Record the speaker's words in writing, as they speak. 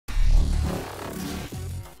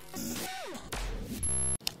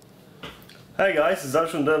Hey guys, it's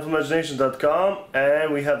Ash from imagination.com,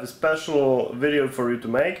 and we have a special video for you to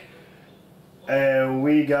make.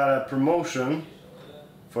 We got a promotion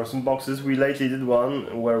for some boxes. We lately did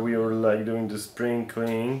one where we were like doing the spring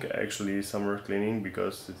cleaning, actually summer cleaning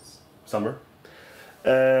because it's summer,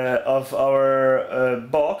 of our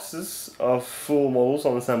boxes of full models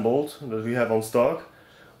unassembled that we have on stock.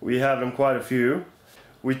 We have them quite a few.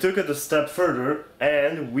 We took it a step further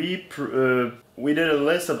and we did a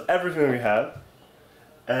list of everything we have,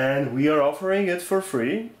 and we are offering it for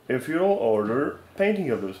free if you'll order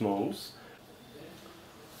painting of those models.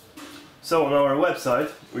 So on our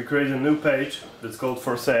website we created a new page that's called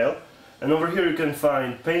For Sale, and over here you can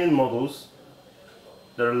find painted models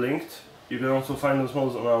that are linked. You can also find those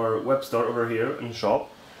models on our web store over here in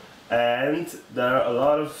shop, and there are a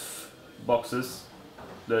lot of boxes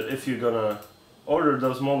that if you're gonna order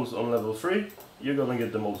those models on level 3, you're gonna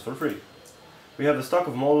get the models for free. We have a stock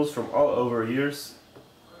of models from all over the years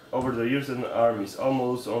in the armies. All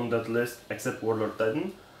models on that list except Warlord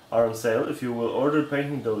Titan are on sale. If you will order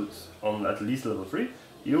painting those on at least level 3,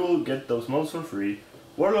 you will get those models for free.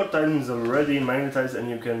 Warlord Titan is already magnetized and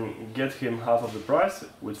you can get him half of the price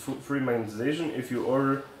with free magnetization if you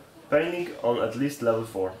order painting on at least level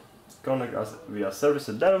 4. Contact us via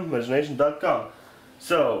service@imagination.com.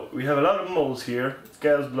 So, we have a lot of models here: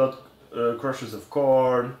 Chaos Blood Crushers of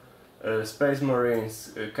Khorne, Space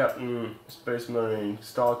Marines, Captain, Space Marine,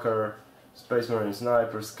 Stalker, Space Marine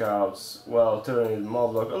Sniper, Scouts, well, Torun,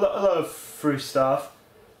 Moblog, a lot of free stuff.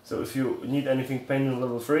 So if you need anything painted on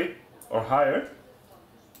level 3 or higher,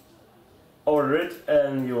 order it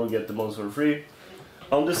and you will get the models for free.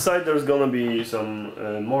 On this site there's gonna be some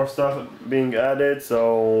more stuff being added,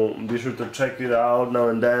 so be sure to check it out now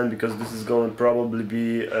and then, because this is gonna probably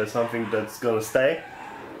be something that's gonna stay.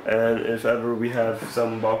 And if ever we have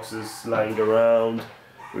some boxes lying around,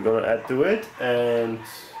 we're gonna add to it, and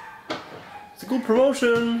it's a good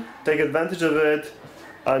promotion. Take advantage of it.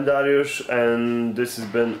 I'm Dariusz, and this has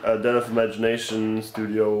been a Den of Imagination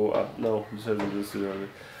studio. No, this hasn't been a studio.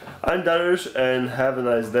 I'm Dariusz, and have a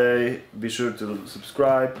nice day. Be sure to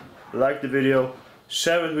subscribe, like the video,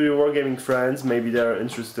 share it with your wargaming friends. Maybe they're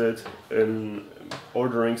interested in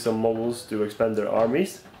ordering some models to expand their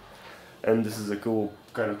armies. And this is a cool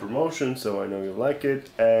kind of promotion, so I know you'll like it.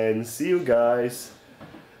 And see you guys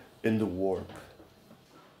in the warp.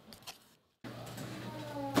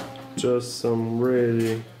 Just some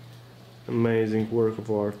really amazing work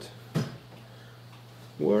of art.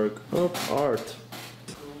 Work of art.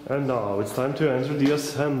 And now it's time to enter the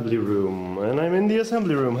assembly room. And I'm in the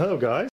assembly room. Hello guys.